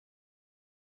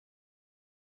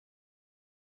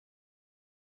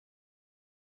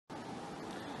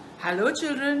Hello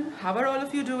children, how are all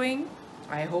of you doing?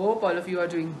 I hope all of you are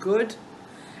doing good.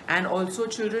 And also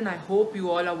children, I hope you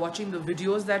all are watching the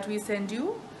videos that we send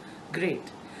you.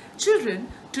 Great. Children,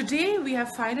 today we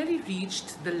have finally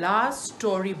reached the last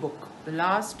story book, the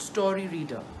last story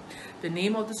reader. The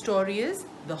name of the story is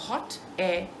The Hot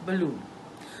Air Balloon.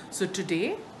 So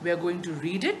today we are going to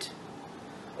read it.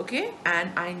 Okay,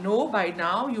 and I know by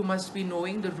now you must be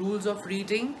knowing the rules of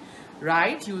reading,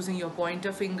 right? Using your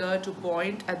pointer finger to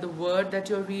point at the word that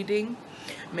you're reading,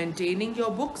 maintaining your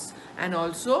books, and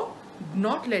also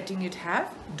not letting it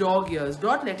have dog ears,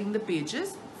 not letting the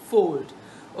pages fold.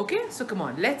 Okay, so come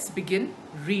on, let's begin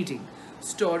reading.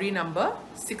 Story number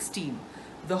 16,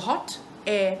 The Hot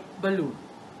Air Balloon.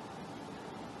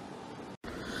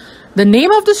 The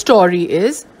name of the story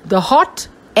is The Hot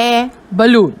Air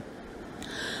Balloon.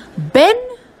 Ben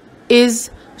is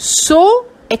so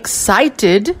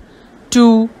excited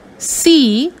to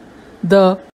see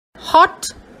the hot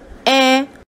air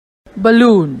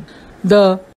balloon.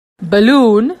 The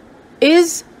balloon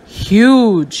is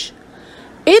huge.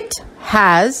 It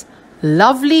has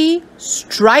lovely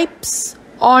stripes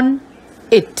on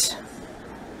it.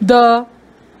 The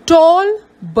tall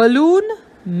balloon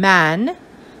man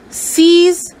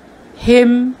sees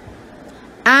him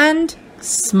and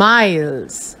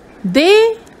smiles.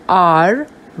 They are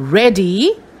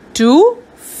ready to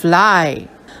fly.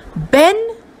 Ben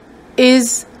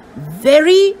is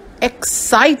very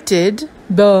excited.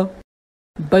 The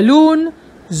balloon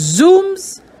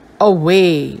zooms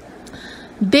away.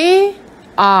 They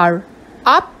are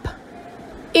up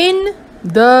in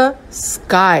the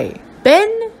sky.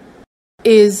 Ben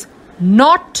is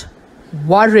not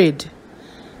worried.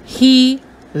 He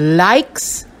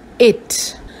likes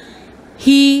it.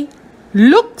 He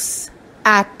looks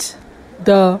at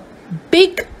the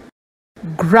big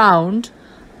ground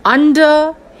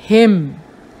under him.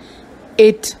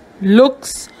 It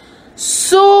looks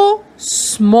so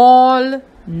small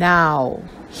now.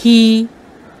 He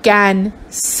can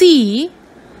see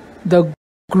the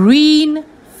green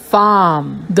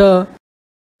farm. The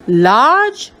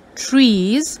large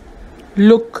trees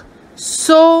look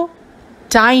so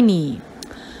tiny.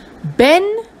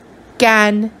 Ben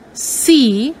can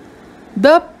see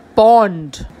the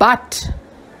pond, but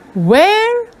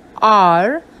where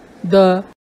are the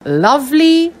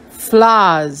lovely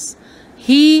flowers?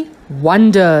 He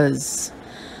wonders.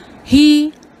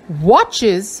 He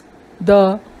watches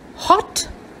the hot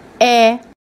air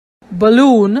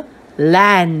balloon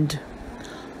land,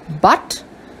 but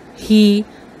he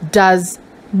does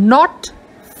not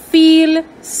feel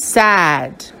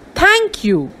sad. Thank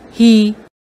you, he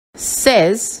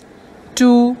says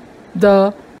to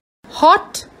the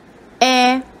hot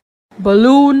air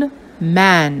balloon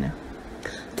man.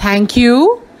 Thank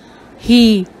you,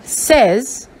 he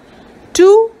says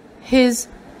to his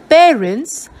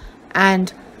parents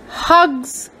and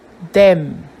hugs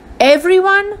them.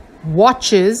 Everyone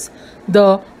watches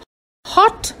the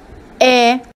hot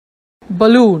air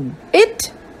balloon.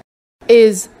 It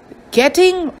is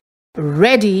getting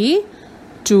ready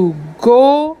to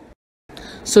go.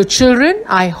 So children,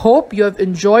 I hope you have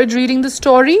enjoyed reading the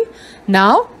story.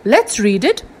 Now let's read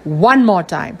it one more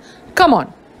time. Come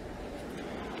on.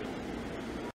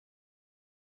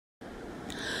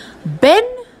 Ben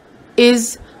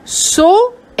is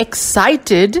so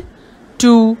excited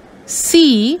to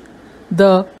see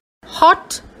the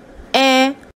hot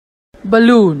air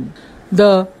balloon.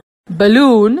 The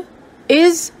balloon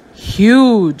is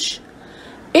huge.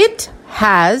 It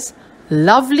has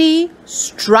lovely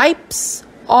stripes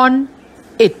on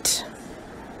it.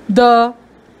 The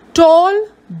tall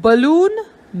balloon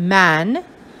man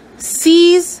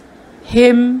sees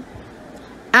him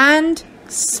and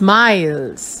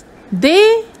smiles.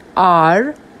 They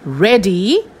are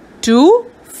ready to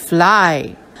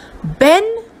fly. Ben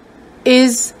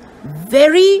is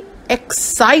very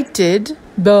excited.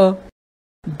 The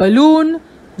balloon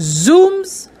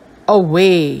zooms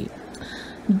away.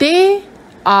 They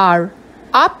are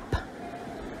up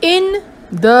in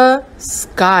the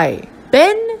sky.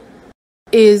 Ben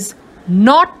is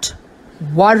not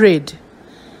worried.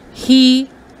 He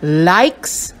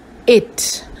likes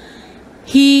it.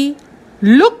 He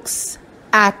looks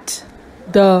at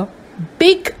the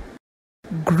big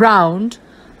ground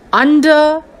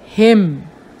under him.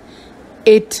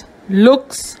 It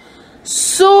looks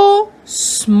so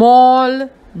small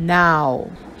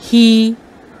now. He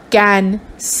can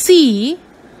see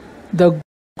the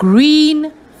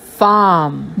green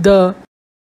farm. The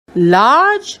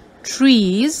large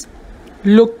trees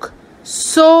look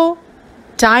so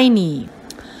tiny.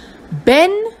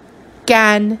 Ben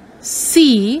can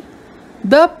see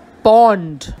the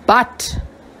pond. But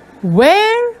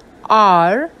where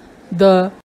are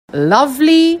the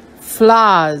lovely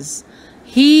flowers?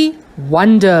 He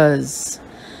wonders.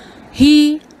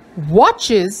 He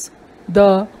watches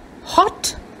the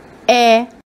hot air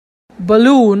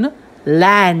balloon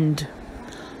land.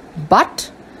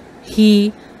 But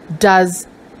he does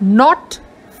not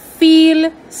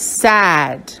feel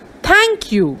sad.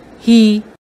 Thank you, he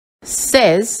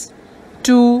says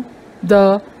to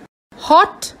the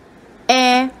hot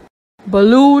air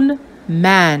balloon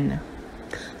man.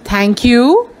 Thank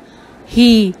you,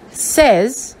 he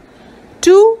says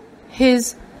to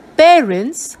his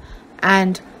parents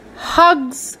and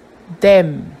hugs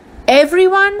them.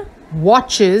 Everyone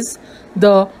watches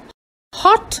the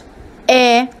hot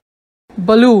air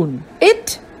balloon.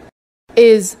 It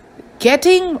is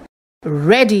getting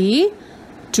ready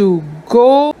to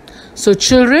go. So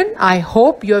children, I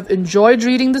hope you have enjoyed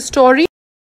reading the story.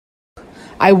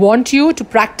 I want you to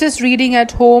practice reading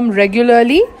at home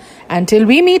regularly. Until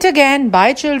we meet again,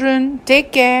 bye children.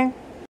 Take care.